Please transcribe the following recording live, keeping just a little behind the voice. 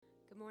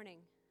morning.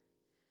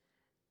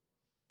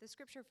 The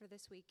scripture for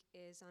this week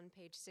is on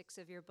page 6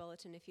 of your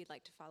bulletin if you'd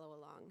like to follow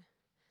along.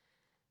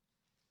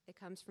 It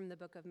comes from the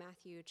book of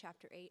Matthew,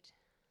 chapter 8,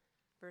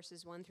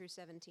 verses 1 through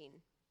 17.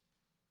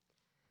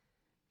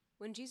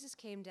 When Jesus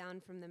came down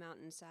from the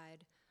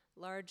mountainside,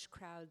 large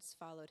crowds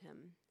followed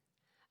him.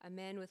 A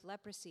man with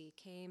leprosy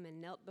came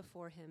and knelt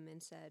before him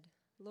and said,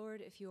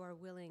 "Lord, if you are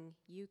willing,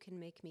 you can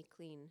make me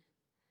clean."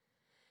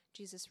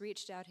 Jesus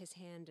reached out his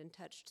hand and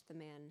touched the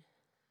man.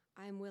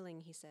 "I am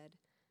willing," he said.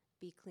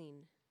 "Be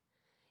clean."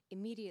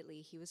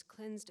 Immediately he was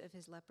cleansed of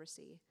his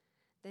leprosy.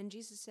 Then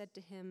Jesus said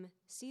to him,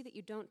 "See that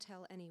you don't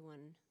tell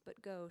anyone,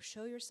 but go,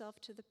 show yourself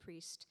to the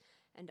priest,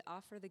 and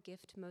offer the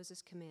gift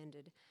Moses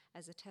commanded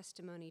as a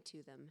testimony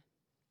to them."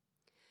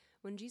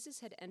 When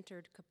Jesus had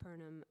entered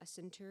Capernaum, a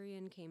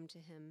centurion came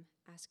to him,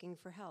 asking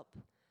for help.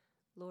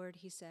 "Lord,"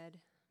 he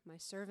said, "my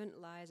servant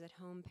lies at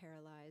home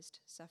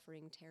paralyzed,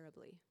 suffering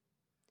terribly."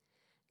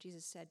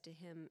 Jesus said to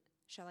him,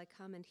 "Shall I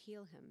come and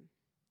heal him?"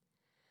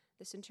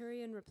 The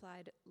centurion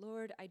replied,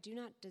 "Lord, I do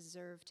not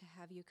deserve to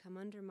have you come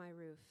under my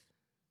roof,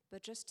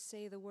 but just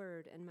say the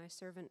word and my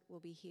servant will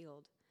be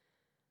healed.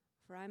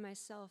 For I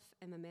myself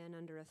am a man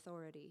under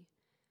authority,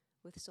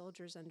 with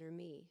soldiers under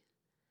me.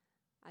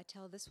 I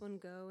tell this one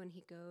go and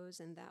he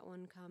goes, and that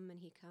one come and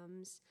he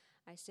comes.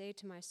 I say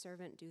to my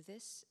servant, do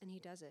this, and he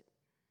does it."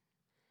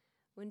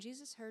 When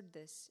Jesus heard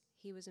this,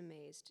 he was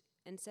amazed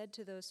and said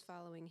to those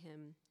following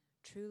him,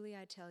 "Truly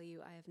I tell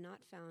you, I have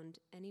not found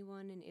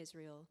anyone in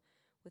Israel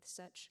with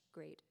such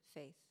great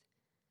faith.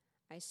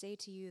 I say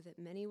to you that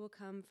many will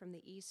come from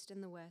the east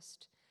and the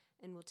west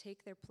and will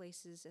take their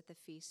places at the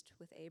feast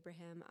with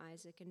Abraham,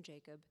 Isaac, and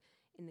Jacob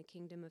in the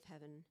kingdom of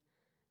heaven.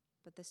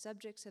 But the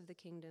subjects of the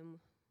kingdom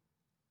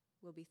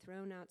will be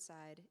thrown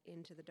outside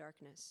into the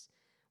darkness,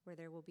 where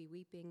there will be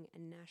weeping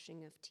and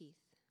gnashing of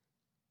teeth."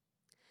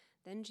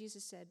 Then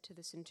Jesus said to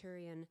the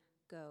centurion,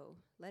 "Go,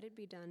 let it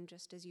be done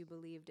just as you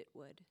believed it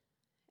would."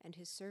 And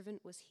his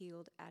servant was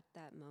healed at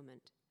that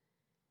moment.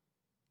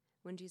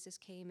 When Jesus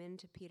came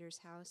into Peter's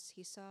house,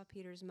 he saw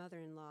Peter's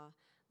mother-in-law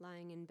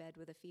lying in bed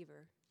with a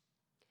fever.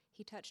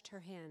 He touched her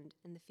hand,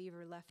 and the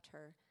fever left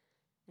her,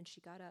 and she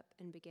got up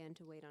and began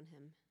to wait on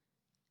him.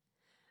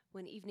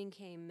 When evening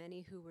came,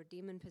 many who were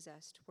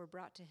demon-possessed were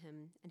brought to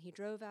him, and he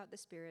drove out the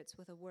spirits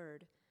with a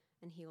word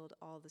and healed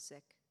all the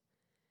sick.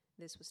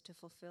 This was to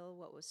fulfill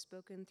what was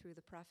spoken through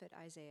the prophet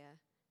Isaiah.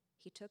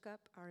 He took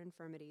up our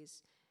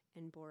infirmities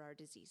and bore our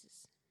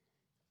diseases.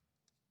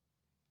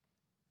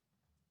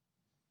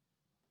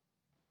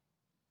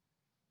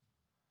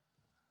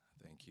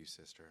 Thank you,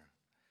 sister.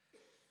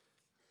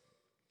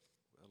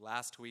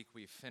 Last week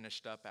we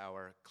finished up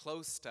our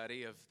close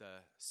study of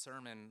the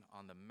Sermon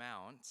on the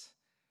Mount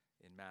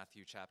in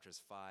Matthew chapters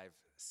 5,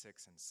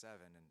 6, and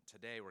 7. And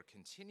today we're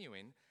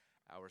continuing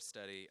our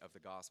study of the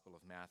Gospel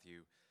of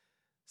Matthew,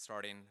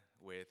 starting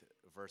with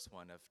verse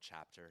 1 of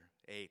chapter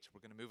 8.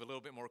 We're going to move a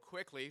little bit more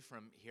quickly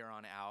from here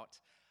on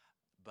out,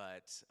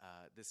 but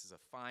this is a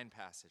fine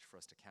passage for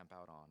us to camp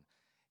out on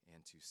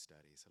and to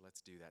study. So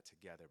let's do that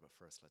together, but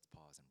first let's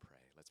pause and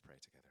pray. Let's pray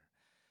together.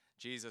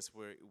 Jesus,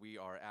 we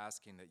are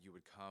asking that you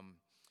would come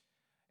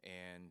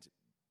and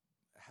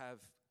have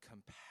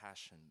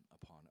compassion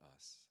upon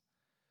us,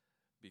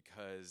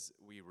 because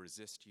we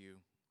resist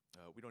you.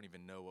 We don't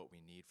even know what we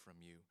need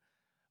from you,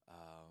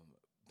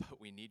 but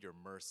we need your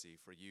mercy,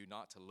 for you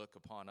not to look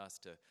upon us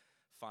to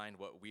find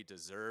what we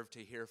deserve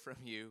to hear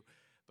from you,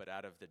 but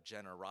out of the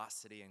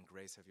generosity and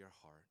grace of your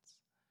hearts,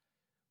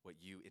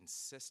 what you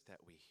insist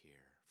that we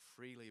hear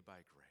freely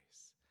by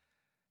grace.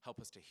 Help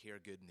us to hear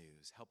good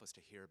news. Help us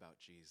to hear about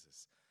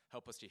Jesus.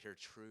 Help us to hear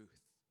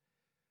truth.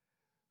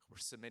 We're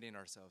submitting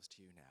ourselves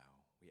to you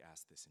now. We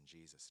ask this in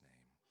Jesus'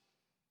 name.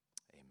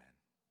 Amen.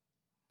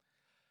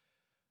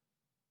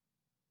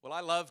 Well,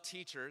 I love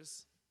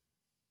teachers.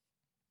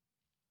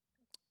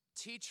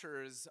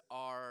 Teachers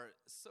are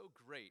so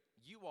great.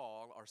 You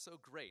all are so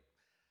great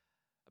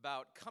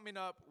about coming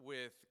up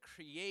with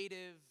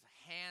creative,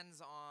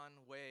 hands-on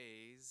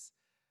ways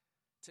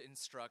to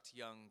instruct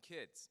young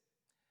kids.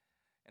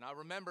 And I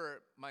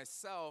remember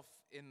myself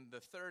in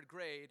the third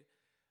grade,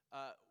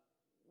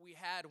 we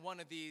had one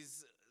of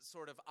these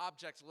sort of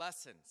object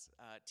lessons,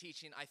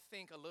 teaching, I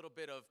think, a little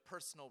bit of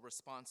personal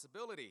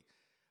responsibility.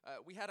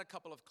 We had a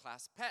couple of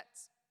class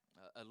pets,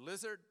 a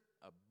lizard,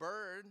 a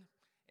bird,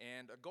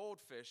 and a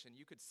goldfish, and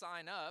you could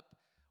sign up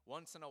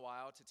once in a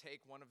while to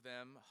take one of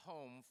them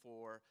home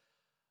for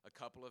a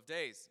couple of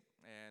days.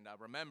 And I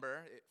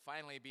remember it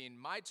finally being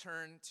my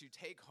turn to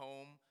take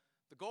home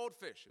the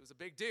goldfish. It was a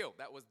big deal.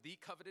 That was the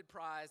coveted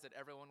prize that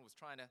everyone was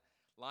trying to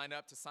line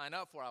up to sign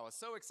up for. I was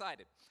so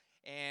excited.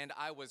 And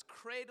I was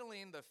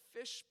cradling the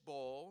fish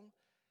bowl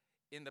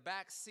in the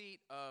back seat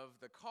of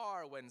the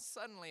car when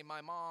suddenly my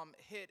mom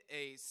hit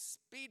a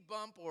speed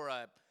bump or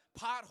a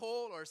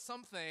pothole or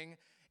something,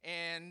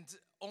 and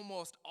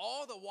almost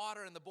all the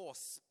water in the bowl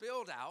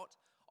spilled out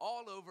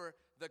all over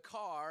the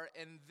car.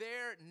 And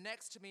there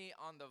next to me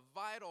on the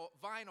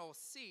vinyl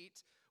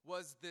seat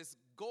was this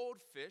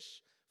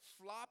goldfish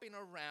flopping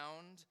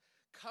around,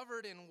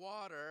 covered in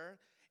water,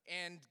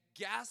 and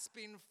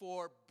gasping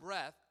for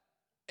breath.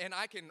 And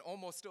I can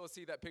almost still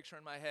see that picture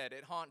in my head.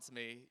 It haunts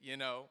me,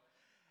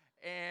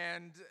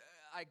 And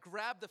I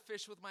grabbed the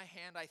fish with my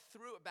hand. I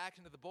threw it back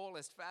into the bowl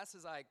as fast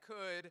as I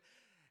could,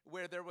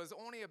 where there was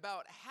only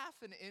about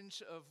half an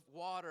inch of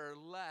water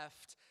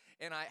left.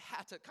 And I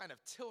had to kind of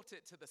tilt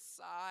it to the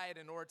side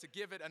in order to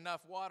give it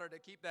enough water to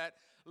keep that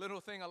little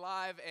thing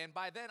alive. And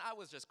by then I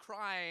was just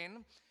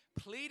crying,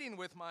 pleading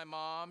with my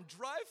mom,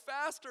 drive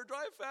faster,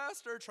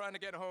 trying to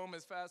get home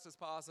as fast as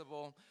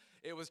possible.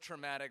 It was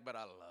traumatic, but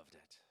I loved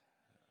it.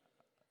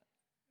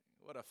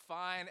 What a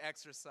fine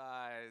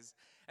exercise.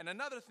 And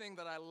another thing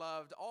that I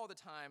loved all the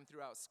time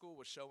throughout school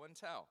was show and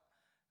tell.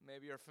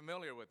 Maybe you're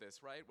familiar with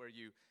this, right? Where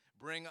you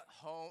bring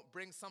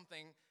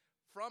something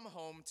from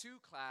home to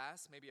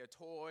class, maybe a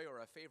toy or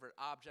a favorite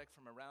object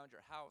from around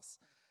your house.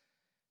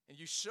 And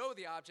you show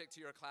the object to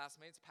your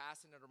classmates,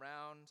 passing it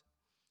around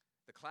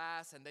the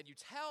class, and then you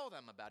tell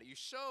them about it. You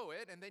show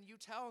it, and then you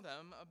tell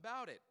them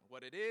about it,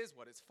 what it is,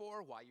 what it's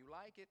for, why you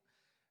like it.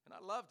 And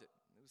I loved it.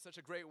 It was such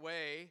a great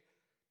way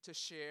to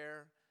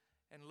share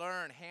and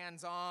learn,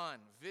 hands-on,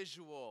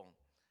 visual,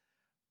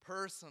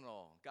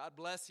 personal. God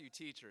bless you,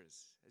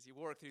 teachers, as you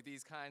work through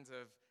these kinds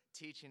of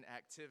teaching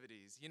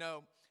activities.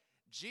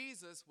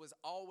 Jesus was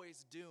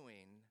always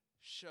doing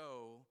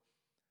show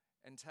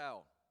and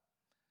tell.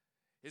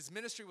 His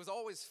ministry was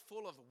always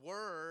full of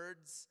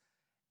words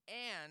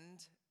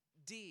and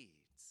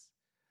deeds.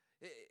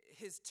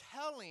 His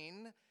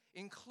telling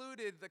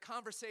included the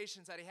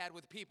conversations that he had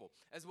with people,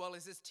 as well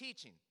as his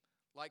teaching,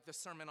 like the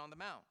Sermon on the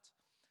Mount.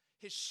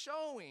 His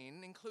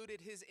showing included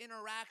his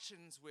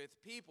interactions with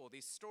people,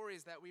 these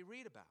stories that we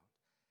read about,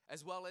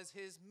 as well as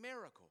his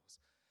miracles.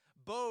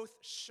 Both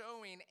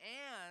showing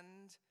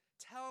and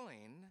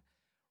telling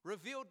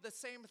revealed the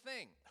same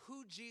thing,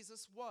 who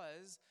Jesus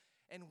was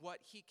and what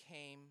he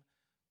came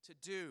to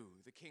do,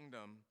 the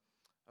kingdom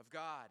of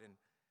God. And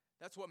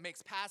that's what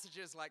makes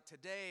passages like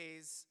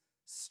today's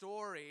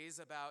stories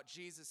about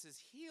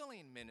Jesus'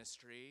 healing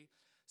ministry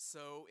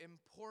so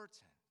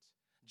important.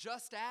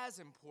 Just as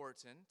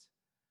important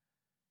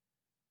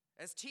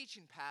as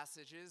teaching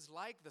passages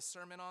like the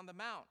Sermon on the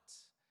Mount.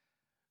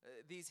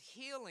 These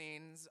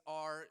healings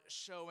are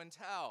show and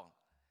tell.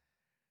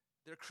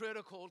 They're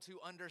critical to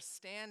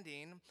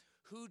understanding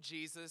who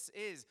Jesus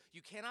is.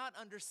 You cannot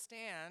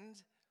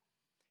understand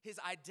his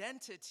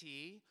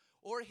identity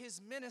or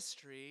his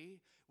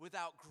ministry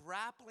without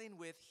grappling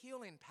with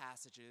healing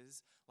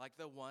passages like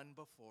the one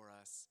before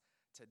us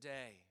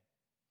today.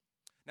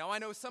 Now, I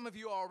know some of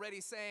you are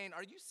already saying,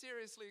 are you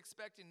seriously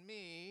expecting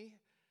me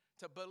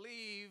to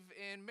believe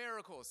in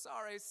miracles?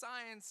 Sorry,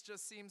 science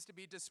just seems to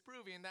be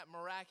disproving that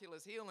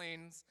miraculous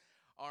healings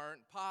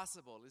aren't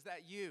possible. Is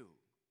that you?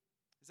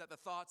 Is that the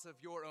thoughts of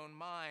your own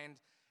mind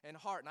and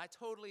heart? And I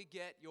totally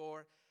get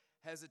your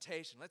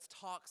hesitation. Let's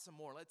talk some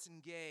more. Let's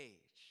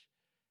engage.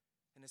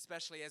 And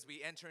especially as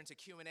we enter into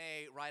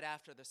Q&A right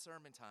after the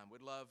sermon time,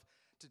 we'd love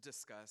to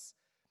discuss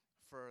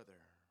further.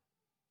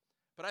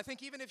 But I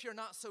think even if you're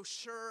not so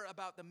sure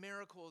about the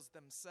miracles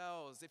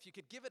themselves, if you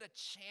could give it a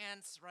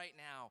chance right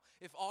now,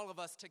 if all of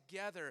us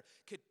together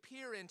could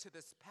peer into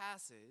this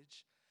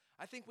passage,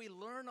 I think we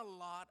learn a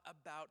lot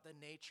about the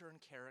nature and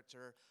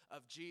character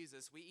of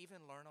Jesus. We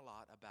even learn a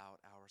lot about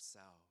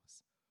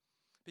ourselves.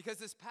 Because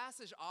this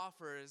passage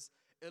offers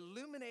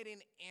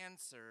illuminating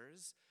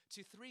answers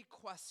to 3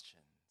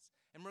 questions.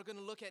 And we're going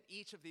to look at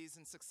each of these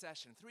in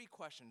succession. 3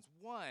 questions.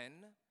 1,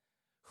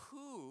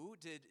 who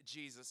did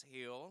Jesus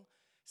heal?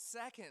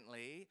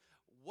 Secondly,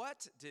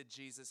 what did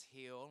Jesus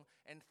heal?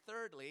 And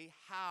thirdly,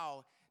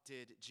 how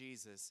did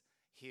Jesus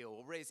heal?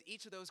 We'll raise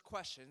each of those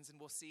questions and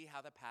we'll see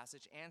how the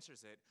passage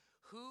answers it.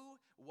 Who,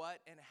 what,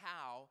 and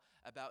how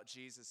about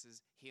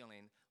Jesus'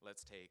 healing?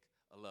 Let's take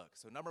a look.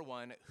 So number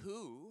 1,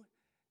 who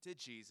did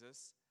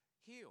Jesus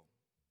heal?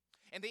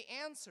 And the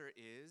answer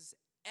is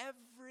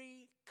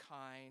every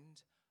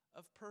kind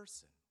of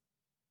person.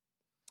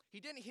 He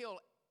didn't heal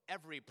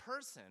every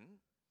person,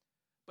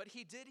 but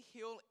he did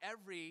heal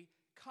every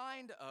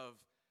kind of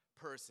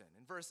person.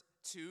 In verse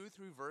 2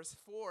 through verse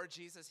 4,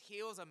 Jesus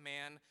heals a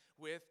man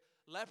with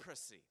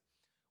leprosy,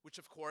 which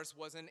of course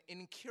was an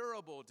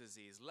incurable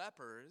disease.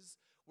 Lepers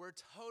were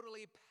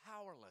totally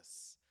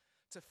powerless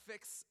to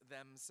fix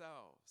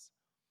themselves.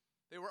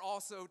 They were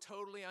also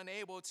totally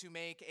unable to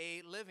make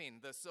a living,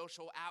 the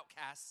social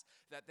outcasts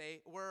that they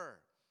were,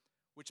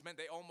 which meant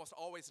they almost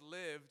always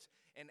lived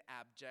in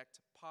abject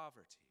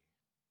poverty.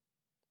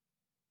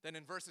 Then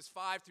in verses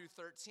 5 through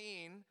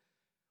 13,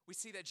 we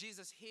see that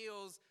Jesus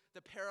heals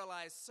the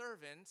paralyzed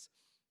servant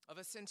of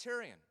a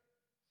centurion.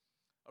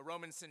 A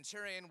Roman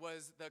centurion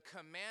was the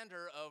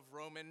commander of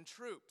Roman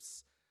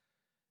troops.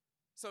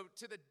 So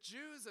to the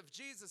Jews of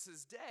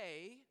Jesus'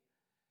 day,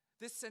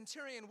 this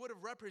centurion would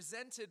have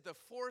represented the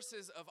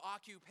forces of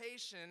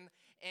occupation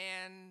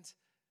and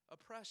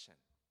oppression.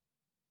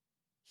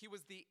 He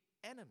was the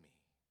enemy.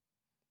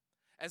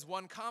 As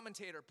one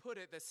commentator put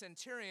it, the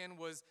centurion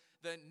was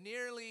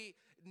nearly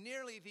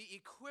the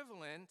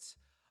equivalent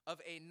of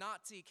a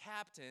Nazi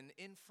captain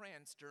in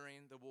France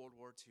during the World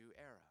War II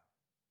era.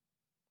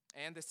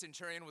 And the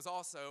centurion was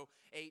also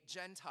a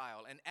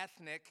Gentile, an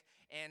ethnic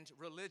and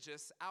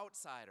religious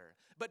outsider.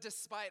 But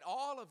despite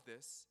all of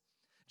this,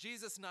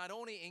 Jesus not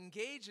only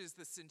engages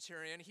the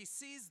centurion, he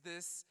sees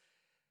this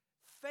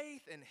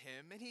faith in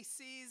him, and he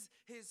sees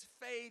his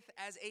faith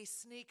as a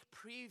sneak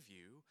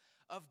preview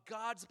of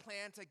God's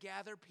plan to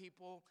gather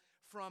people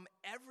from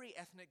every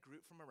ethnic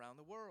group from around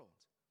the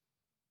world.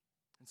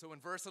 And so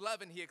in verse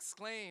 11, he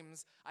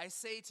exclaims, "I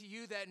say to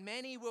you that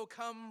many will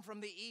come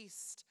from the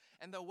east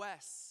and the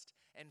west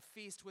and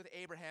feast with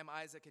Abraham,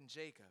 Isaac, and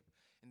Jacob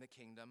in the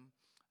kingdom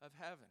of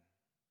heaven."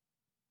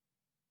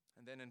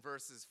 And then in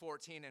verses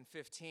 14 and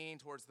 15,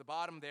 towards the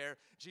bottom there,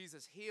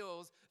 Jesus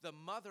heals the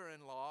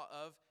mother-in-law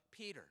of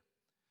Peter.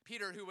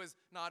 Peter, who was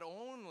not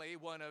only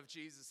one of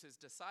Jesus'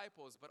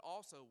 disciples, but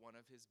also one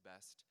of his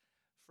best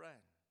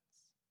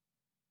friends.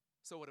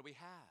 So what do we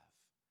have?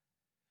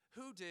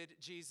 Who did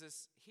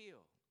Jesus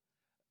heal?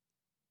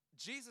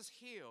 Jesus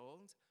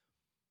healed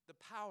the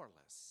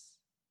powerless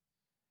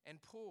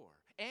and poor.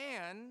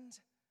 And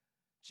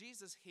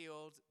Jesus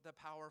healed the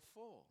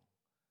powerful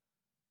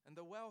and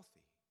the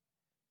wealthy.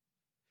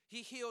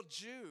 He healed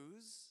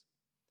Jews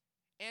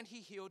and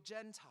he healed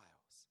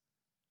Gentiles,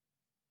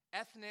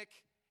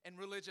 ethnic and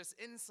religious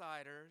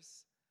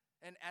insiders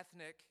and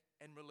ethnic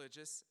and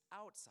religious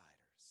outsiders.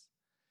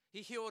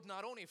 He healed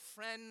not only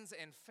friends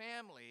and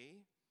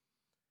family,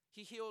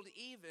 he healed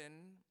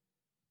even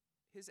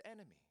his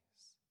enemies.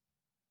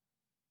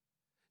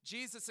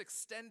 Jesus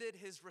extended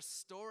his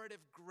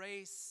restorative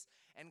grace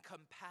and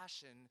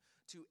compassion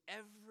to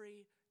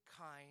every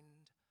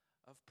kind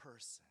of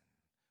person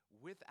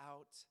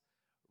without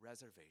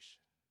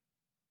reservation.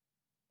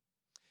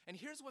 And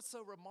here's what's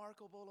so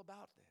remarkable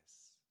about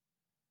this.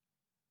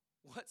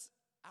 What's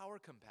our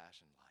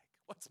compassion like?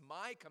 What's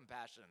my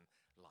compassion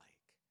like?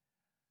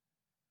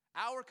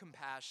 Our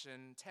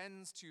compassion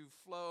tends to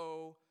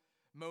flow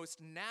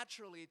most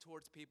naturally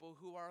towards people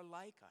who are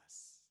like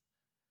us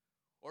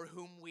or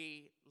whom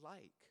we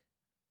like,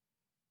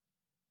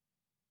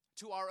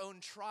 to our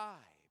own tribe,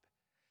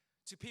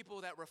 to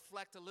people that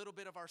reflect a little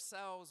bit of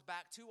ourselves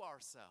back to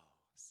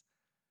ourselves,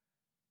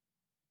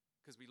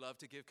 because we love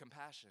to give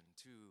compassion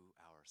to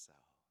ourselves.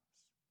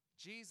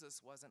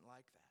 Jesus wasn't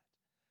like that.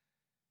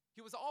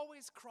 He was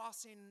always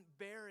crossing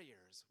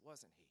barriers,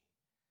 wasn't he?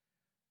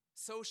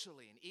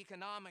 Socially and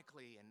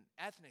economically and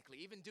ethnically,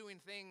 even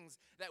doing things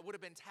that would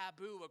have been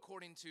taboo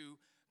according to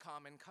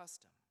common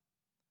custom.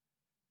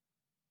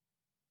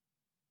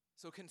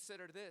 So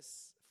consider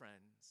this,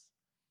 friends.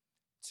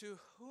 To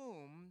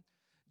whom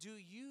do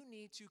you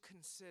need to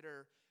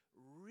consider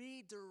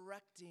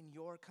redirecting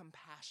your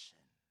compassion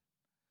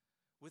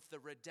with the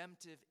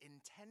redemptive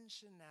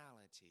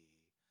intentionality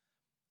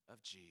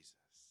of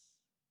Jesus?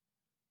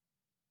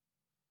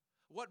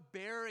 What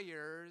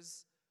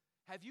barriers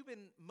have you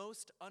been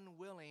most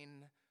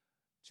unwilling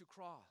to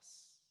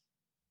cross?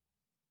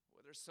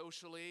 Whether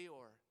socially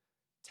or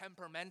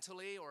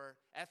temperamentally or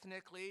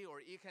ethnically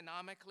or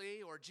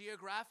economically or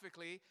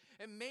geographically,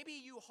 and maybe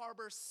you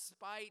harbor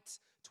spite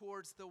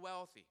towards the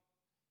wealthy,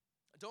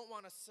 don't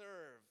want to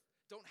serve,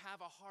 don't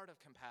have a heart of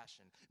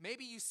compassion.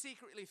 Maybe you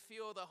secretly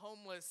feel the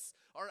homeless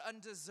are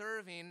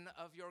undeserving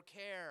of your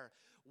care.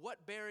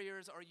 What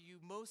barriers are you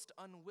most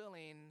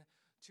unwilling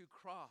to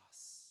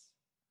cross?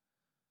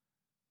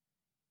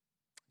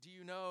 Do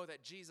you know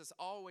that Jesus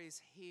always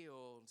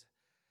healed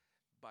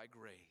by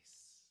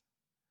grace?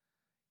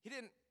 He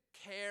didn't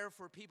care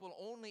for people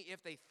only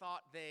if they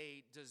thought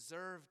they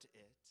deserved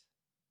it.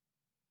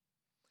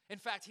 In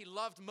fact, he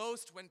loved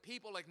most when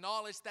people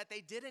acknowledged that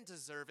they didn't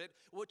deserve it,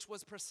 which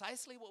was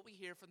precisely what we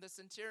hear from the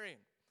centurion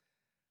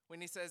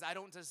when he says, "I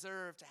don't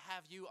deserve to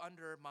have you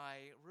under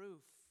my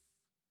roof."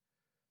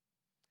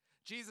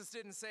 Jesus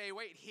didn't say,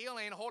 "Wait,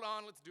 healing, hold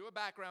on, let's do a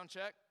background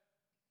check.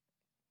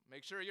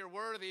 Make sure you're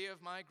worthy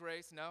of my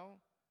grace." No.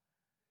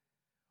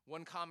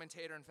 One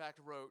commentator, in fact,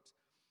 wrote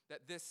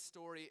that this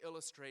story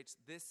illustrates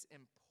this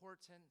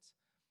important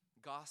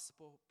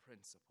gospel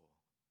principle,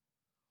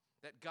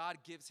 that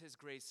God gives his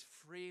grace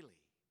freely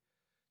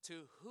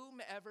to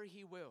whomever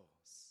he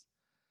wills,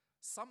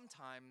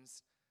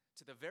 sometimes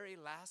to the very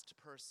last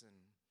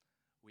person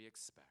we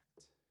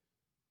expect.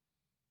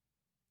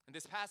 And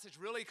this passage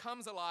really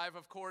comes alive,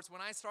 of course,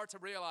 when I start to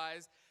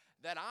realize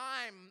that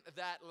I'm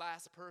that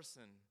last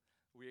person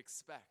we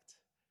expect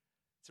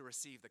to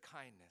receive the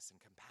kindness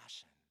and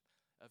compassion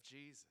of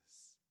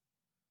Jesus.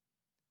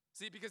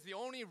 See, because the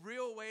only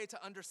real way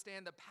to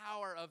understand the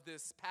power of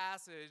this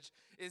passage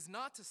is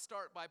not to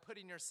start by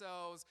putting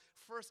yourselves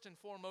first and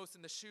foremost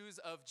in the shoes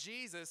of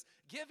Jesus,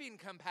 giving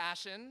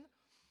compassion,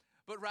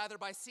 but rather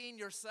by seeing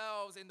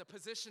yourselves in the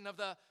position of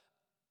the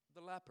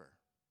leper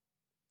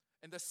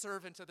and the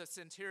servant of the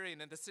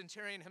centurion and the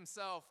centurion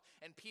himself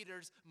and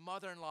Peter's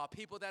mother-in-law,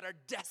 people that are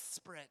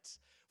desperate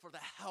for the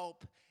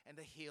help and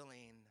the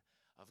healing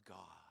of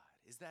God.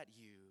 Is that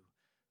you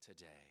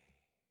today?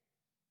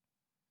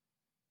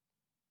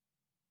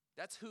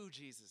 That's who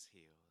Jesus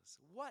heals.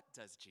 What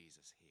does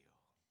Jesus heal?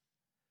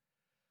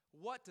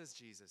 What does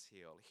Jesus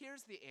heal?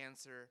 Here's the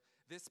answer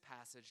this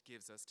passage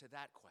gives us to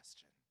that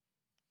question.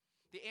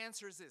 The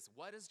answer is this.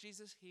 What does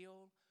Jesus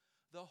heal?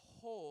 The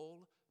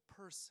whole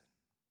person.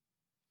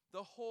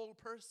 The whole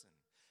person.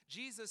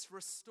 Jesus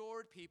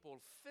restored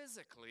people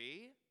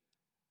physically,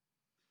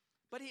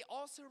 but he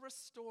also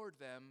restored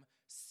them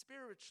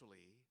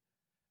spiritually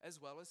as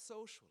well as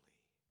socially.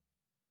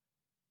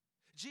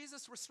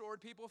 Jesus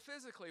restored people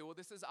physically. Well,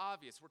 this is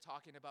obvious. We're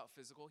talking about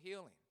physical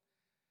healing.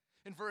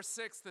 In verse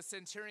 6, the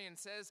centurion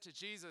says to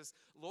Jesus,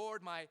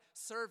 "Lord, my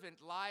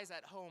servant lies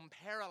at home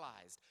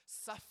paralyzed,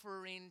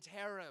 suffering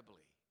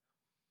terribly."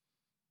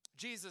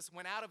 Jesus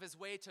went out of his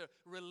way to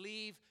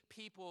relieve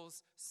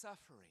people's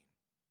suffering.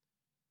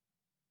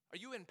 Are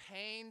you in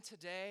pain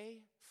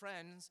today?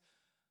 Friends,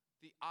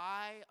 the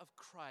eye of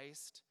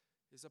Christ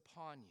is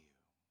upon you.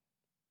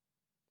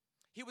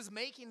 He was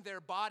making their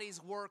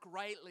bodies work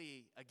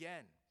rightly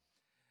again.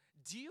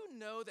 Do you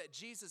know that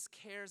Jesus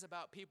cares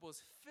about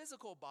people's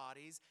physical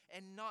bodies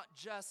and not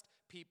just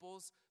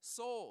people's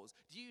souls?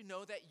 Do you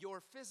know that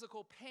your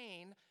physical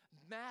pain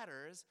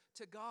matters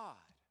to God?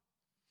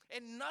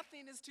 And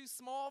nothing is too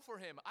small for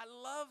him. I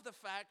love the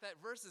fact that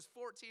verses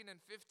 14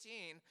 and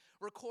 15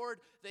 record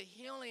the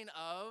healing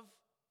of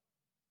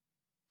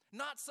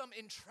not some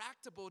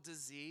intractable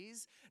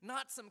disease,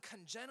 not some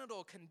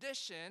congenital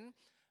condition,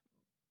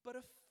 but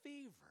a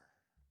fever.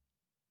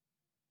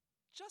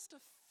 Just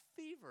a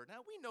fever.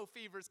 Now, we know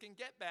fevers can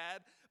get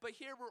bad, but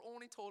here we're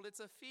only told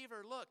it's a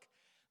fever. Look,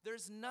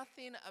 there's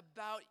nothing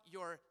about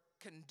your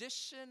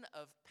condition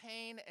of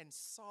pain and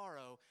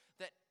sorrow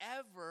that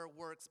ever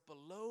works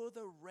below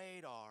the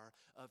radar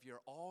of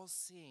your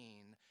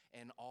all-seeing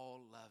and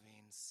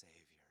all-loving Savior.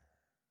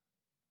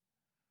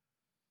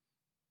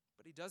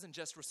 But he doesn't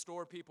just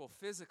restore people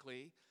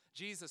physically.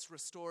 Jesus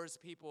restores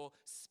people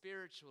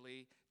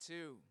spiritually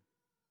too.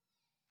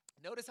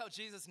 Notice how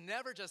Jesus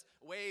never just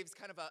waves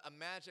kind of a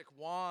magic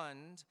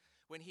wand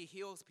when he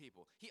heals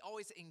people. He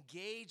always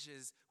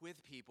engages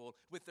with people,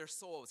 with their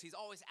souls. He's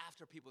always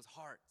after people's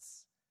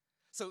hearts.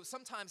 So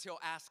sometimes he'll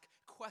ask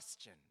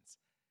questions.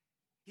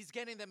 He's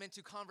getting them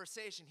into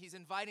conversation. He's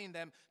inviting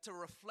them to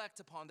reflect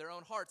upon their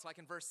own hearts. Like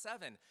in verse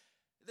 7,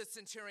 the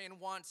centurion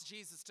wants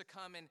Jesus to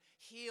come and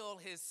heal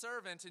his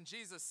servant. And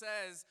Jesus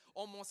says,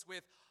 almost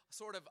with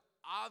sort of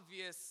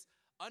obvious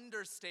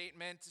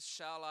understatement,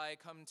 "Shall I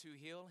come to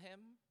heal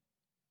him?"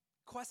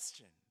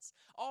 Questions.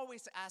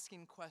 Always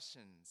asking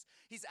questions.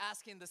 He's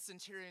asking the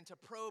centurion to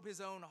probe his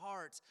own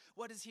heart.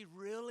 What does he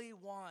really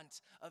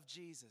want of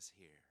Jesus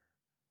here?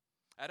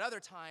 At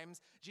other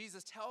times,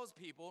 Jesus tells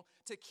people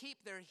to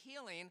keep their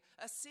healing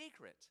a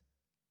secret.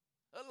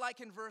 Like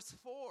in verse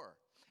 4.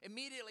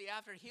 Immediately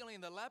after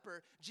healing the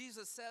leper,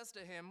 Jesus says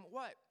to him,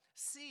 what?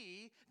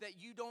 See that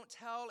you don't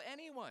tell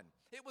anyone.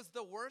 It was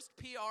the worst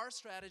PR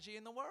strategy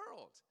in the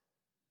world.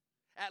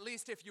 At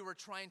least if you were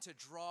trying to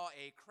draw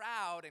a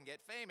crowd and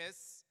get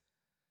famous.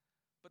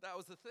 But that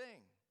was the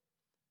thing.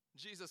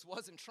 Jesus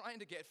wasn't trying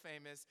to get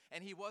famous,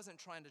 and he wasn't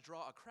trying to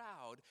draw a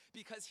crowd,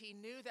 because he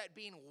knew that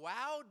being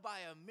wowed by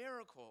a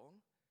miracle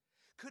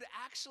could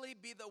actually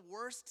be the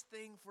worst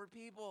thing for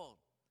people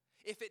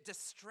if it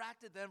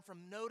distracted them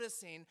from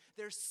noticing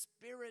their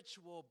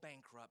spiritual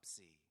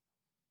bankruptcy.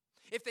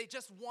 If they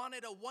just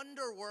wanted a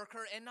wonder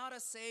worker and not a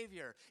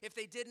savior. If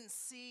they didn't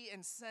see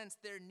and sense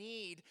their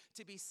need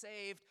to be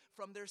saved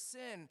from their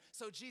sin.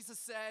 So Jesus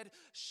said,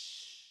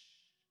 shh,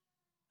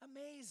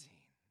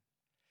 amazing.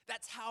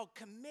 That's how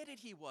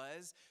committed he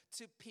was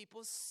to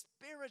people's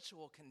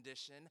spiritual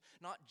condition,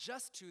 not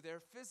just to their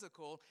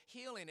physical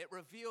healing. It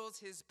reveals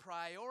his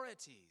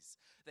priorities.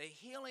 The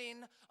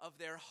healing of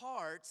their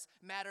hearts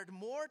mattered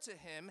more to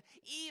him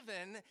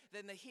even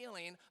than the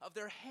healing of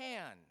their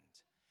hand.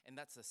 And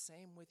that's the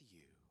same with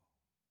you.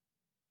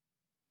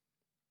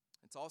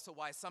 It's also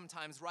why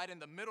sometimes right in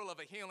the middle of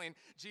a healing,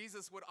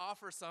 Jesus would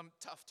offer some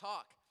tough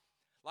talk.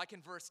 Like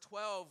in verse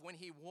 12, when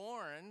he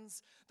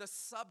warns, the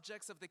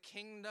subjects of the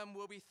kingdom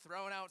will be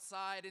thrown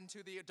outside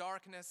into the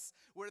darkness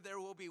where there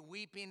will be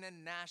weeping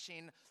and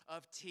gnashing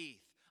of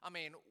teeth. I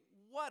mean,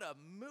 what a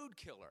mood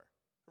killer,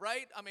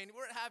 right? I mean,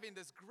 we're having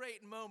this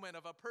great moment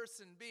of a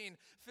person being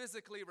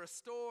physically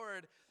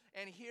restored,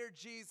 and here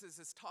Jesus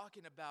is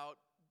talking about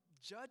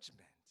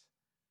judgment.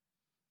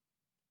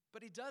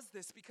 But he does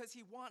this because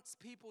he wants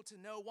people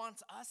to know,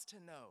 wants us to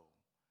know,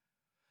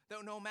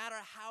 that no matter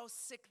how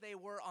sick they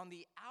were on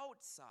the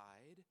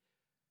outside,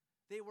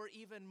 they were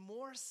even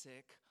more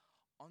sick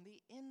on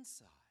the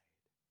inside.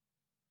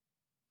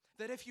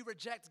 That if you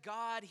reject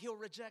God, he'll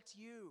reject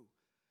you.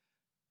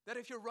 That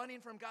if you're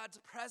running from God's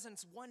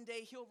presence, one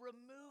day he'll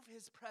remove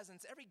his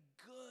presence, every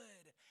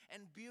good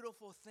and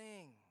beautiful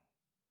thing.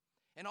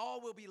 And all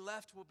will be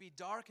left will be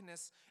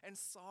darkness and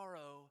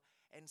sorrow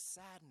and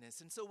sadness.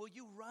 And so will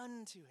you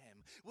run to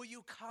him? Will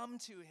you come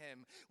to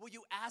him? Will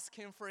you ask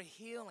him for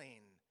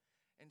healing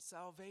and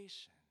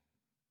salvation?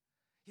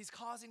 He's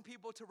causing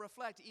people to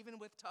reflect, even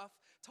with tough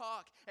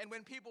talk. And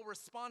when people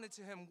responded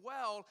to him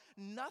well,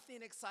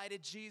 nothing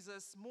excited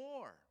Jesus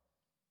more.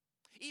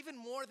 Even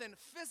more than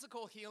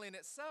physical healing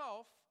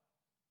itself,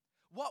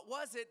 what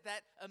was it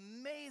that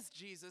amazed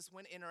Jesus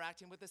when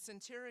interacting with the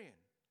centurion?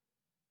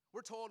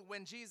 We're told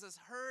when Jesus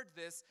heard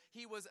this,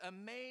 he was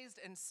amazed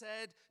and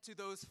said to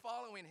those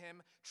following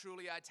him,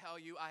 "Truly I tell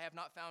you, I have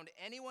not found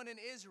anyone in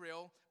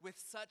Israel with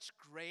such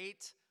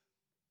great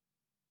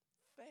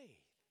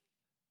faith."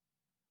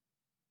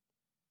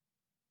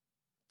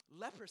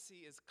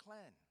 Leprosy is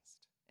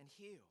cleansed and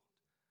healed.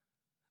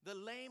 The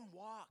lame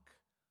walk.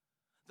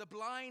 The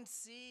blind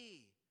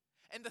see.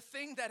 And the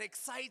thing that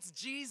excites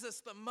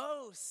Jesus the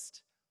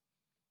most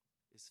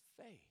is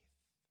faith.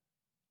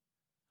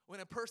 When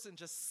a person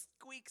just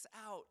squeaks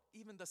out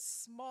even the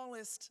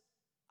smallest,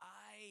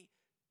 "I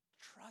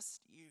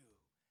trust you,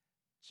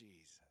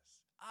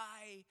 Jesus.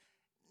 I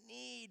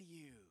need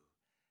you,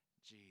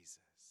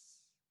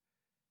 Jesus."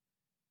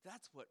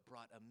 That's what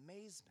brought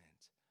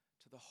amazement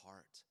to the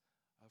heart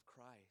of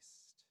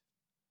Christ.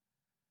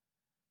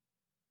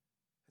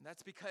 And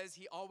that's because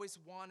he always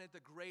wanted the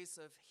grace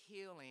of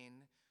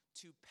healing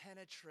to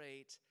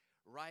penetrate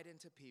right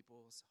into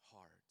people's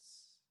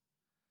hearts.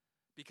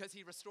 Because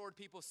he restored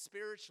people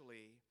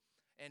spiritually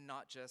and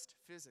not just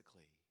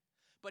physically.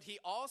 But he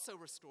also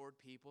restored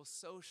people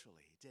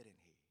socially, didn't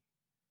he?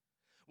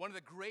 One of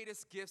the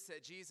greatest gifts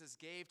that Jesus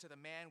gave to the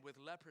man with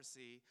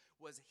leprosy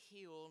was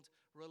healed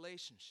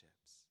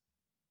relationships.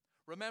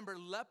 Remember,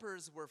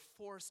 lepers were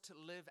forced to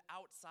live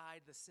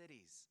outside the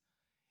cities,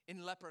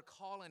 in leper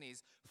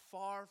colonies,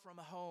 far from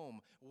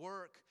home,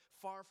 work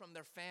far from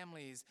their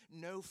families,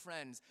 no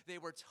friends. They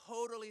were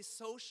totally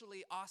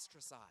socially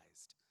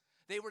ostracized.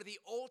 They were the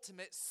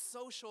ultimate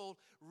social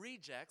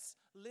rejects,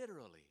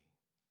 literally.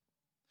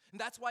 And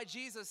that's why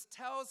Jesus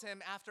tells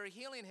him, after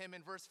healing him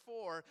in verse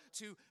 4,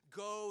 to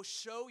go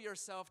show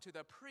yourself to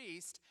the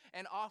priest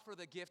and offer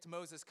the gift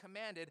Moses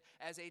commanded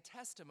as a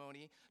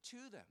testimony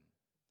to them.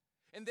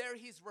 And there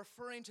he's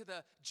referring to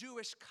the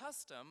Jewish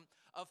custom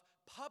of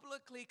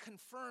publicly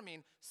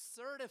confirming,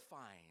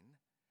 certifying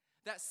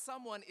that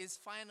someone is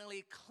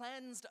finally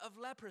cleansed of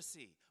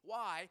leprosy.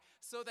 Why?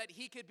 So that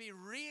he could be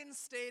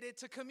reinstated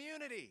to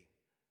community.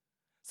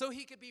 So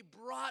he could be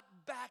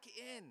brought back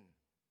in.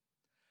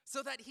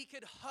 So that he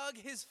could hug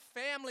his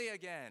family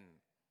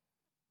again.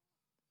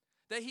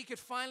 That he could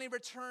finally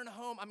return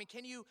home. I mean,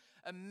 can you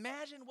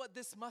imagine what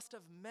this must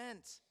have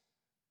meant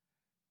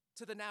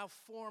to the now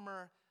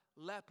former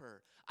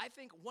leper? I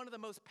think one of the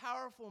most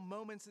powerful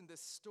moments in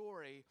this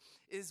story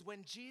is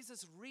when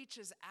Jesus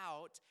reaches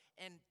out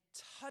and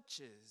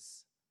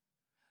touches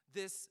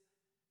this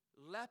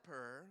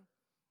leper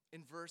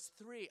in verse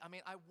 3. I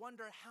mean, I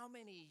wonder how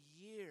many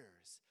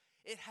years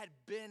it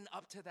had been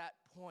up to that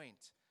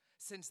point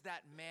since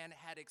that man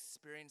had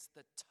experienced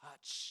the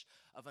touch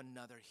of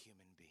another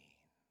human being.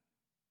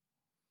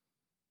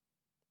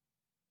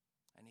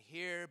 And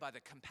here, by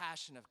the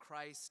compassion of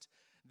Christ,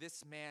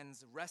 this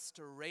man's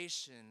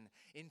restoration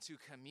into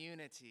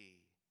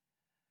community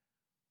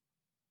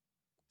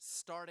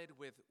started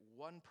with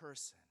one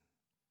person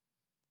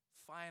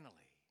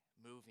finally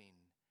moving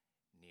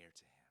near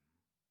to him.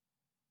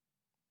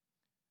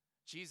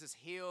 Jesus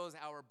heals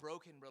our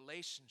broken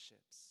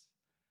relationships.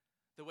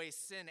 The way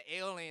sin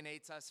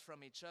alienates us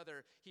from each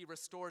other, he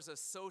restores us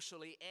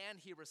socially and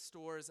he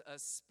restores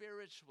us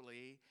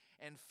spiritually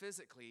and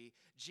physically.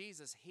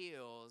 Jesus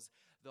heals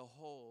the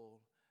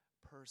whole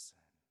person.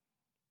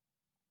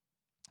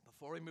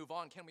 Before we move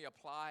on, can we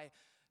apply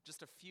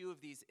just a few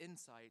of these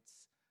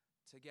insights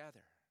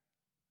together?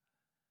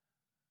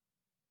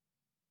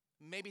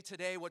 Maybe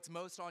today what's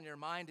most on your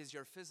mind is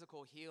your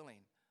physical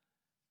healing,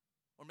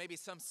 or maybe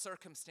some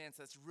circumstance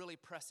that's really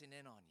pressing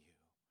in on you,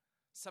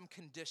 some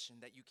condition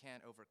that you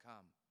can't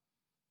overcome.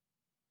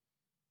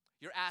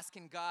 You're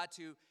asking God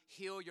to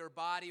heal your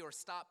body or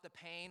stop the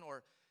pain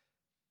or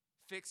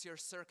fix your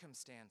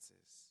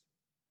circumstances.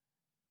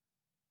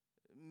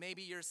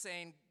 Maybe you're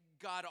saying,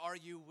 "God, are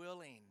you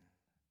willing?"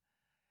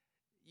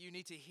 You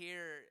need to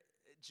hear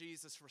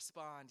Jesus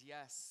respond,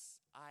 "Yes,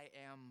 I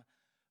am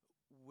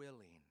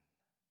willing."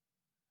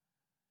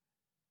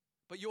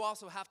 But you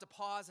also have to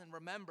pause and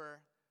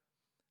remember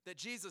that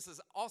Jesus is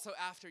also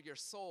after your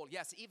soul.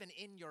 Yes, even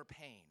in your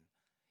pain,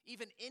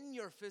 even in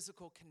your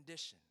physical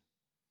condition.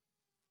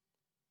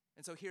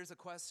 And so here's a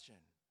question.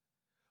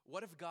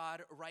 What if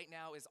God right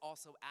now is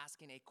also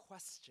asking a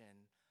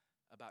question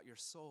about your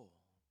soul?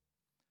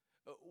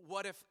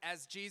 What if,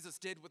 as Jesus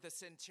did with the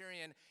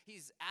centurion,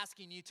 he's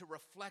asking you to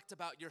reflect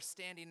about your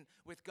standing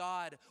with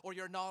God or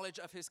your knowledge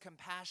of his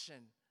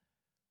compassion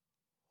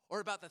or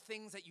about the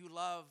things that you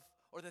love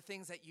or the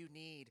things that you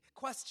need?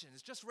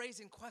 Questions, just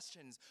raising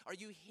questions. Are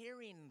you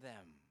hearing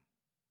them?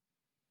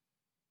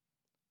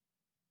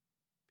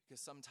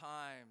 Because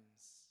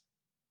sometimes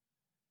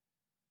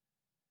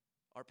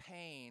our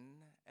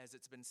pain, as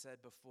it's been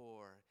said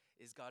before,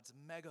 is God's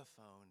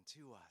megaphone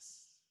to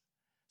us,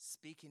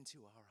 speaking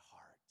to our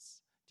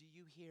hearts. Do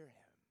you hear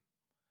him?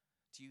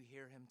 Do you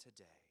hear him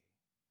today?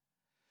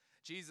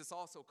 Jesus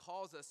also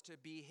calls us to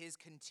be his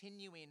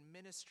continuing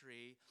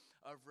ministry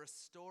of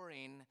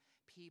restoring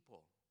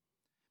people,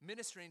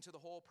 ministering to the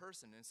whole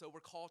person. And so we're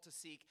called to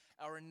seek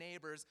our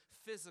neighbor's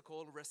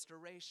physical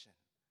restoration,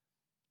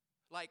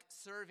 like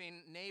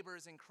serving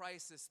neighbors in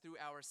crisis through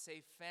our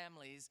Safe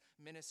Families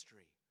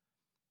ministry,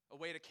 a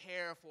way to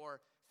care for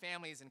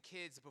families and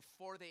kids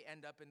before they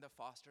end up in the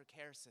foster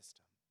care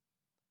system,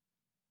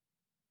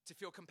 to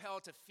feel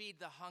compelled to feed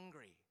the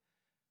hungry,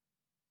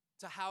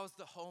 to house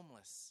the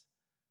homeless,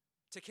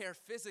 to care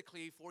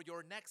physically for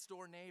your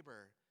next-door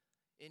neighbor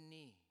in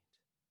need.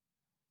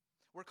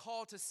 We're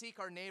called to seek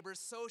our neighbor's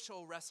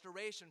social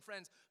restoration.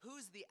 Friends,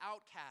 who's the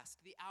outcast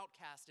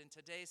in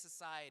today's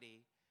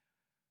society,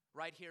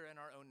 right here in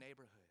our own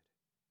neighborhood?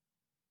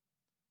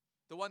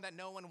 The one that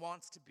no one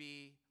wants to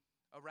be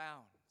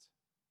around.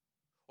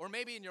 Or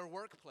maybe in your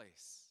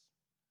workplace,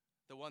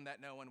 the one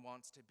that no one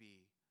wants to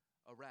be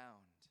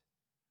around.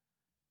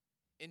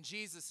 In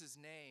Jesus'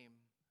 name,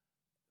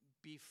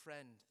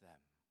 befriend them.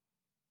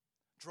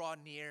 Draw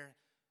near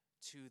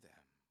to them.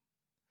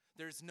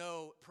 There's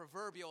no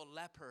proverbial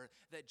leper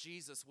that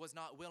Jesus was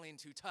not willing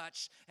to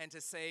touch and to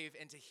save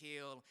and to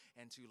heal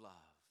and to love.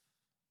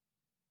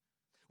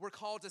 We're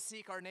called to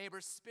seek our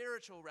neighbor's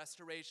spiritual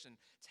restoration,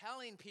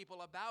 telling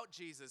people about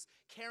Jesus,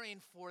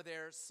 caring for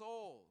their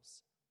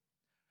souls.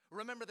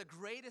 Remember, the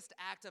greatest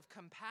act of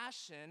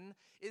compassion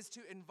is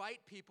to invite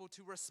people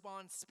to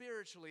respond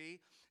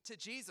spiritually to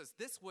Jesus.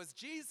 This was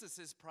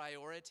Jesus'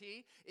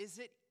 priority. Is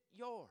it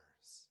yours?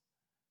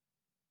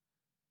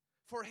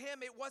 For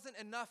him, it wasn't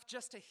enough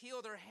just to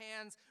heal their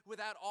hands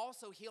without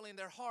also healing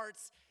their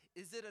hearts.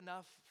 Is it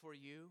enough for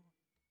you?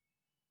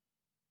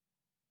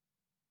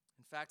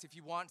 In fact, if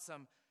you want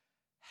some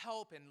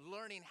help in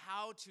learning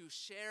how to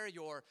share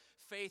your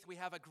faith, we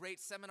have a great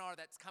seminar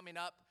that's coming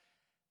up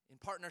in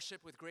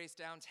partnership with Grace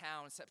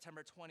Downtown,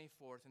 September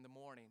 24th in the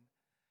morning.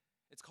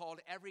 It's called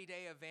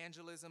Everyday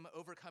Evangelism,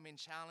 Overcoming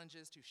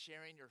Challenges to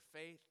Sharing Your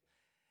Faith.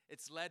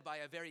 It's led by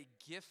a very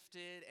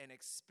gifted and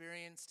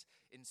experienced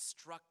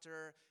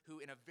instructor who,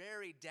 in a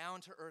very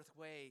down-to-earth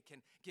way,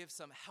 can give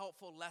some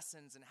helpful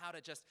lessons in how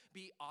to just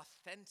be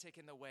authentic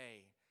in the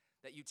way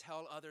that you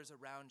tell others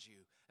around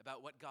you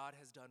about what God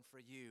has done for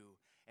you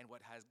and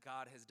what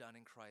God has done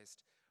in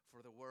Christ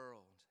for the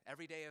world.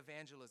 Everyday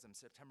Evangelism,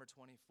 September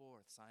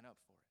 24th. Sign up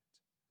for it.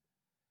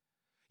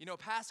 You know,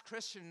 past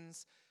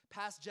Christians,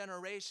 past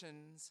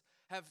generations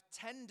have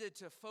tended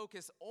to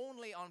focus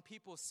only on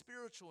people's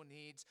spiritual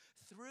needs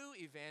through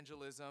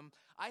evangelism.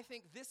 I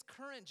think this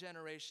current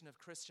generation of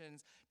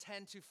Christians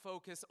tend to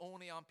focus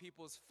only on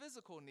people's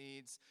physical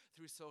needs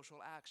through social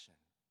action.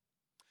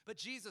 But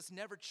Jesus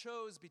never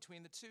chose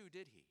between the two,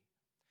 did he?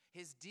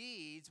 His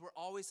deeds were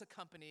always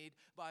accompanied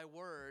by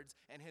words,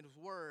 and his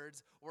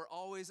words were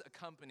always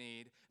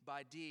accompanied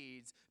by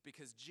deeds,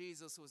 because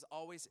Jesus was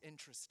always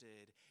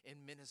interested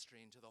in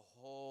ministering to the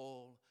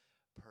whole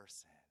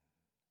person.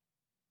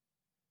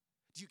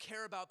 Do you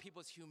care about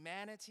people's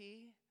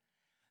humanity?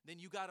 Then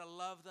you got to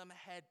love them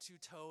head to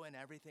toe and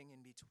everything in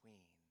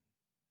between.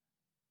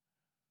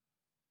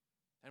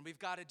 And we've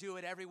got to do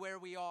it everywhere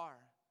we are,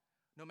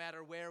 no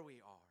matter where we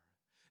are.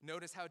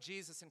 Notice how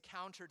Jesus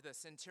encountered the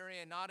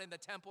centurion, not in the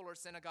temple or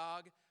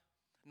synagogue,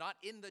 not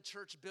in the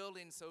church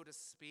building, so to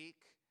speak,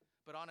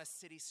 but on a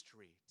city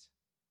street.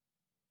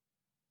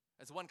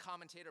 As one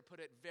commentator put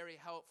it very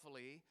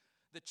helpfully,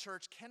 the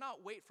church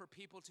cannot wait for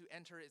people to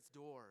enter its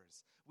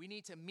doors. We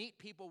need to meet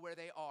people where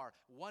they are,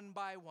 one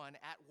by one,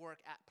 at work,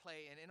 at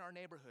play, and in our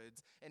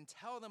neighborhoods, and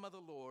tell them of the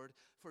Lord,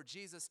 for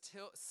Jesus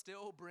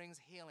still brings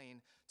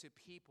healing to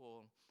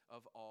people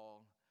of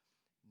all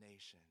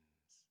nations.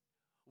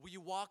 Will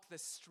you walk the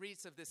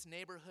streets of this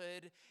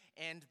neighborhood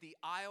and the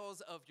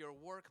aisles of your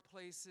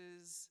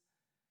workplaces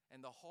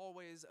and the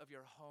hallways of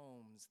your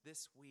homes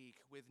this week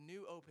with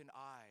new open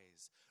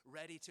eyes,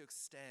 ready to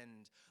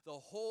extend the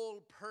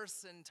whole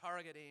person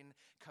targeting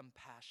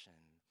compassion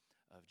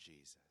of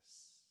Jesus?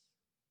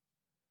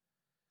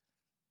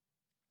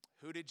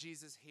 Who did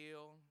Jesus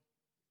heal?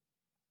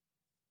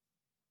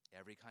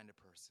 Every kind of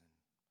person.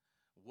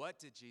 What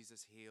did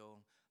Jesus heal?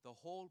 The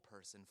whole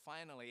person.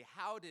 Finally,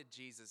 how did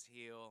Jesus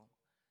heal?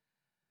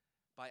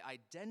 By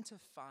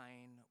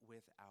identifying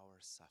with our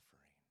suffering.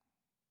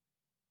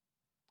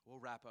 We'll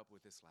wrap up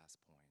with this last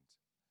point.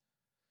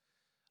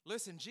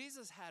 Listen,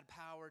 Jesus had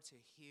power to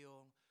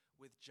heal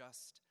with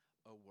just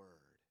a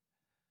word.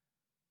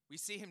 We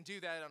see him do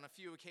that on a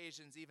few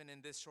occasions, even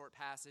in this short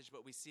passage,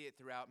 but we see it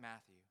throughout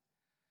Matthew.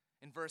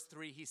 In verse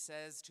 3, he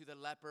says to the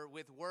leper,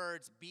 with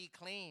words, be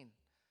clean.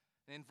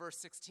 And in verse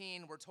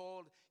 16, we're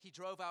told he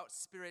drove out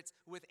spirits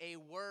with a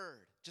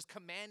word, just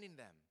commanding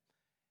them,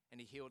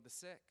 and he healed the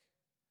sick.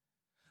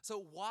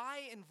 So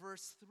why in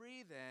verse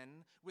 3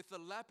 then, with the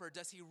leper,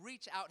 does he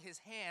reach out his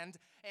hand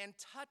and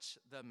touch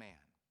the man?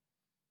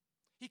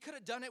 He could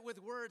have done it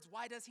with words.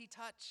 Why does he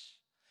touch?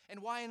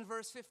 And why in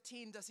verse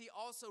 15 does he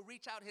also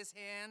reach out his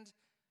hand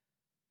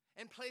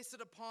and place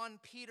it upon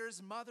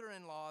Peter's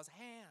mother-in-law's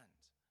hand?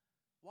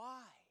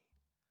 Why?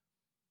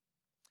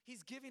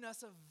 He's giving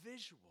us a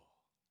visual.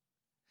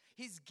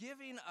 He's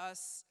giving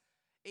us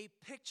a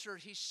picture.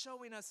 He's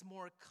showing us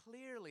more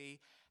clearly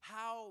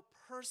how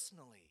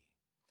personally,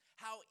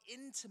 how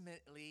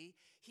intimately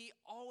he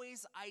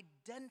always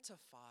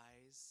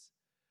identifies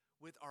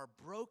with our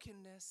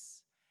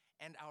brokenness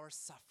and our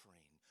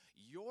suffering.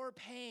 Your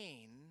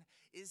pain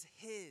is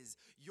his.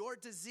 Your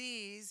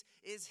disease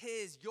is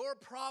his. Your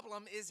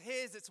problem is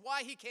his. It's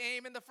why he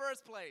came in the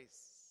first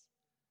place.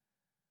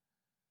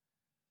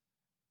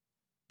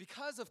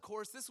 Because, of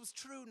course, this was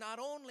true not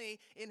only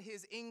in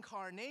his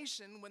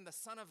incarnation when the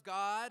Son of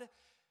God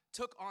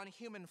took on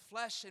human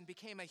flesh and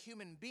became a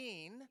human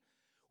being,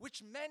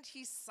 which meant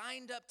he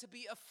signed up to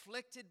be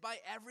afflicted by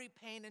every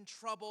pain and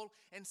trouble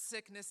and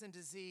sickness and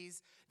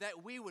disease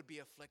that we would be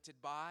afflicted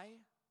by.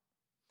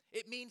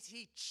 It means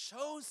he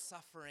chose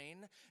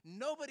suffering.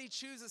 Nobody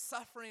chooses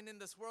suffering in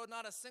this world,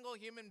 not a single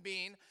human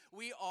being.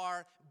 We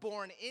are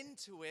born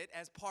into it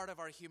as part of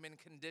our human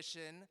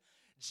condition.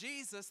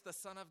 Jesus, the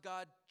Son of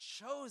God,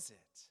 chose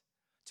it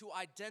to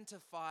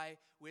identify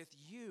with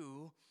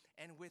you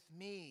and with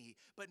me,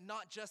 but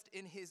not just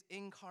in his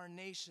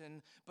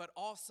incarnation, but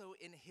also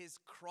in his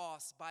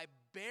cross by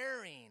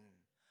bearing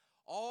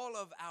all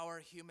of our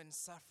human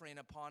suffering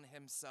upon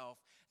himself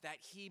that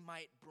he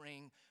might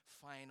bring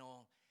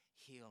final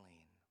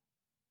healing.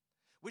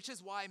 Which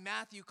is why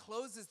Matthew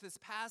closes this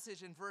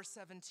passage in verse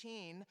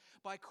 17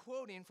 by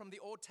quoting from the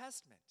Old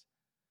Testament.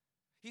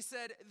 He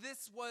said,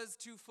 this was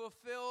to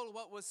fulfill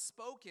what was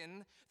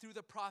spoken through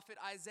the prophet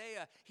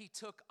Isaiah. He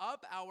took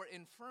up our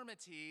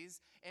infirmities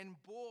and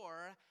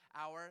bore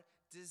our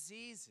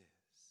diseases.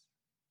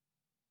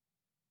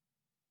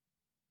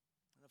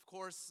 And of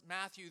course,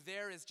 Matthew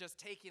there is just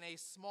taking a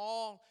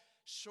small,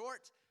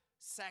 short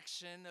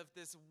section of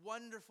this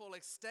wonderful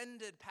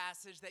extended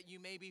passage that you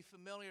may be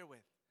familiar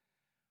with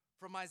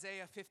from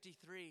Isaiah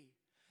 53.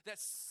 That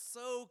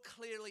so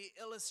clearly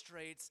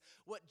illustrates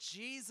what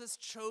Jesus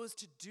chose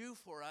to do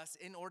for us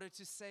in order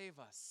to save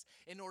us,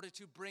 in order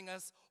to bring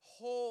us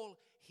whole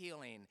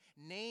healing,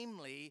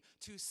 namely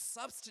to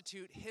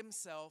substitute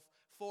himself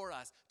for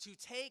us, to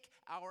take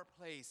our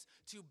place,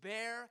 to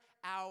bear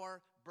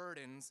our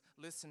burdens.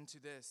 Listen to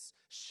this.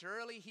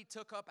 Surely he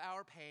took up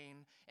our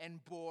pain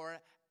and bore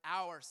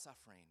our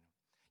suffering.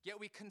 Yet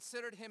we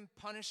considered him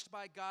punished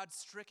by God,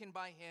 stricken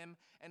by him,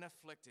 and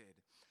afflicted.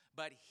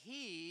 But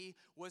he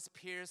was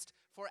pierced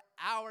for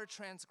our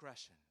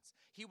transgressions.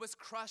 He was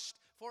crushed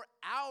for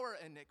our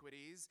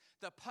iniquities.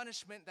 The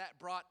punishment that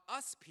brought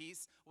us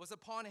peace was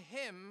upon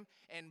him,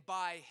 and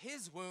by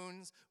his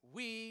wounds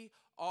we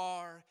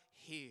are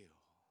healed.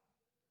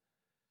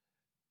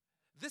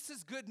 This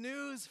is good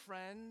news,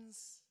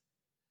 friends.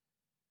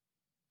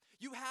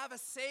 You have a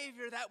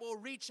Savior that will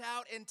reach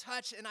out and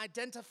touch and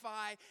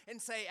identify and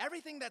say,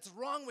 everything that's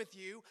wrong with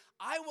you,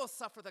 I will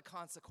suffer the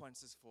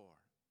consequences for.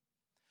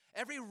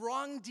 Every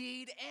wrong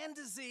deed and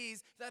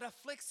disease that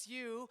afflicts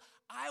you,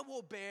 I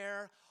will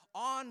bear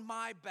on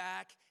my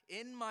back,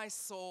 in my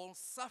soul,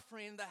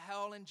 suffering the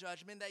hell and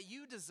judgment that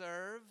you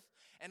deserve.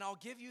 And I'll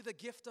give you the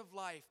gift of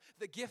life,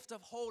 the gift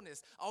of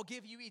wholeness. I'll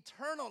give you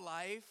eternal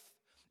life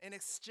in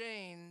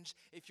exchange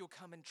if you'll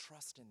come and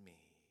trust in me.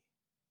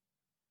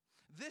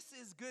 This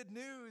is good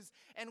news.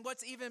 And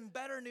what's even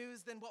better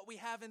news than what we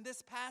have in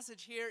this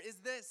passage here is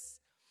this.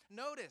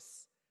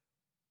 Notice,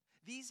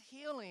 these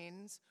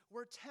healings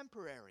were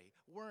temporary,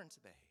 weren't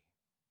they?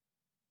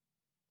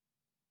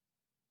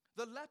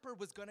 The leper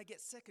was going to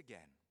get sick again.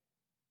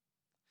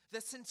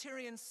 The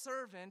centurion's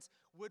servant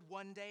would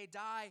one day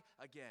die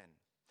again.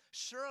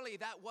 Surely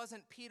that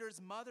wasn't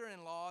Peter's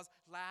mother-in-law's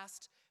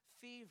last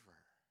fever.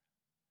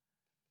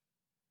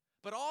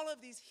 But all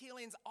of these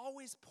healings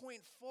always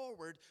point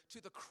forward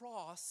to the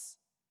cross,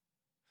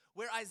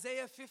 where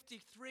Isaiah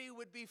 53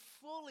 would be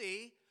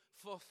fully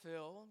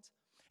fulfilled,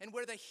 and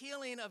where the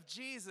healing of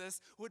Jesus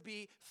would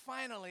be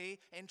finally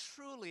and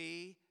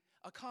truly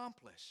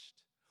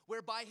accomplished.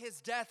 Where by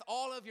his death,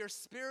 all of your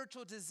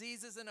spiritual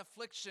diseases and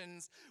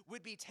afflictions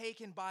would be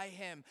taken by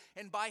him.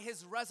 And by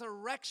his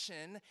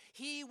resurrection,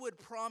 he would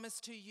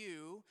promise to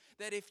you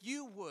that if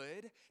you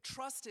would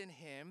trust in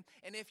him,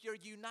 and if you're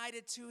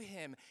united to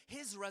him,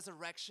 his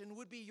resurrection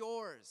would be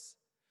yours.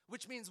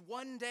 Which means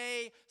one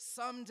day,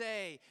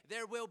 someday,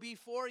 there will be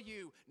for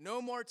you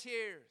no more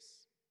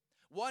tears.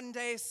 One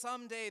day,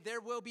 someday,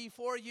 there will be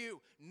for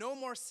you no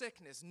more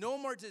sickness, no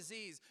more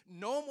disease,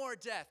 no more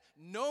death,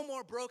 no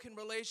more broken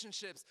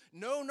relationships,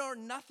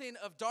 nothing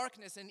of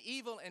darkness and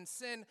evil and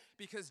sin,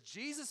 because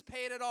Jesus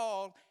paid it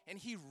all and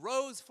he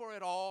rose for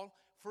it all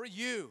for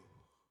you.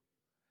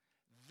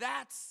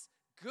 That's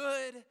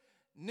good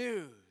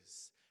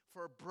news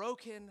for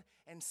broken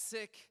and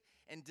sick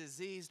and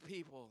diseased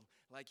people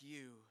like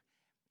you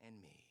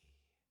and me.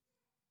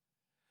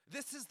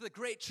 This is the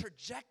great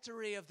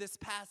trajectory of this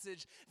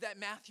passage that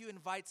Matthew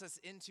invites us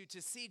into, to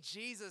see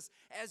Jesus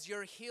as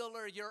your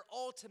healer, your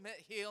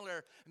ultimate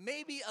healer.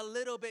 Maybe a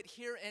little bit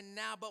here and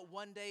now, but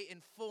one day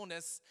in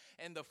fullness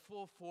and the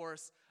full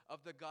force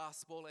of the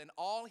gospel. And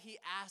all he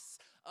asks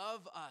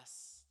of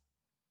us,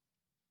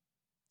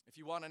 if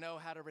you want to know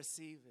how to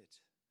receive it,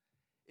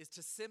 is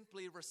to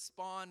simply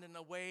respond in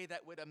a way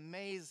that would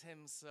amaze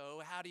him.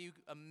 So how do you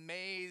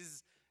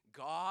amaze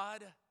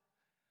God?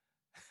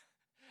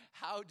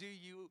 How do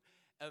you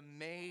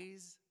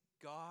amaze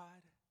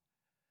God?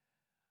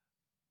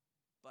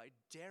 By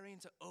daring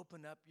to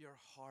open up your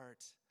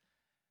heart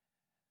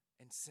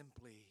and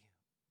simply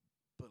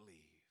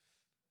believe,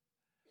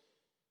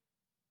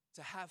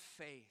 to have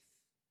faith,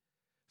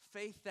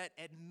 faith that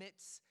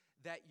admits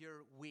that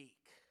you're weak,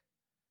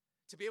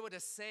 to be able to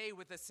say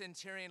with the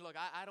centurion, look,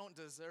 I don't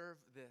deserve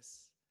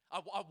this. I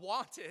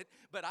want it,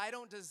 but I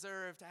don't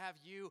deserve to have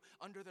you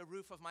under the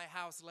roof of my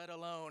house, let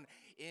alone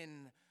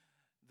in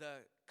the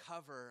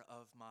cover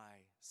of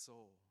my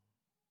soul.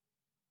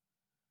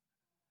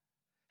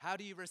 How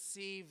do you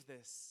receive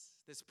this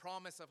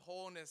promise of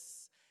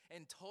wholeness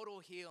and total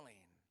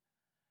healing?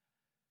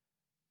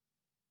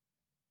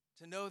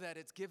 To know that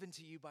it's given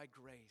to you by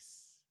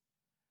grace,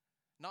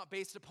 not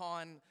based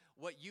upon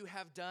what you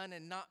have done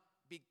and not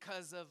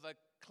because of a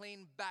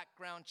clean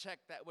background check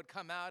that would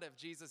come out if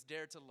Jesus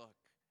dared to look,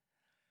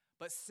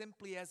 but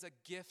simply as a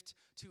gift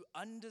to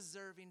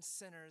undeserving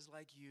sinners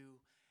like you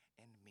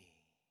and me.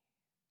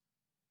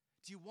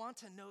 Do you want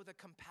to know the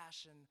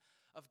compassion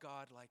of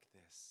God like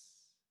this?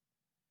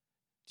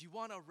 Do you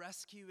want to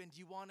rescue and do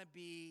you want to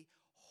be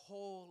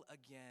whole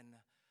again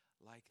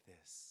like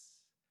this?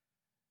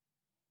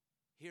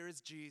 Here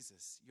is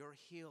Jesus, your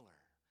healer,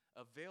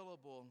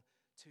 available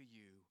to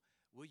you.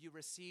 Will you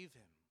receive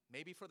him?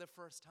 Maybe for the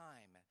first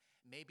time,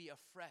 maybe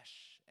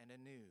afresh and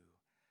anew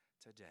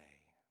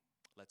today.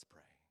 Let's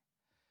pray.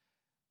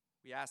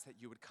 We ask that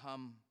you would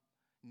come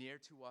near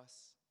to us,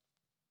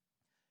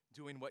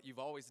 doing what you've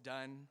always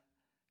done,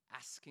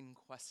 asking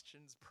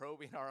questions,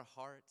 probing our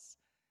hearts,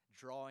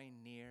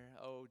 drawing near.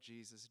 Oh,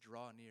 Jesus,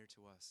 draw near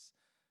to us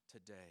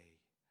today.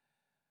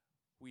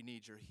 We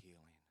need your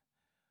healing.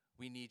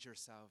 We need your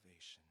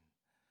salvation.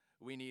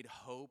 We need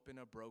hope in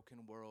a broken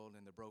world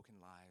and the broken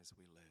lives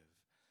we live.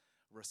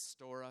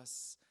 Restore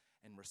us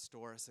and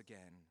restore us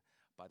again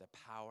by the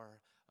power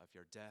of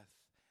your death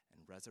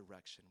and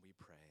resurrection, we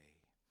pray.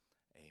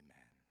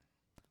 Amen.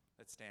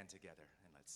 Let's stand together and let's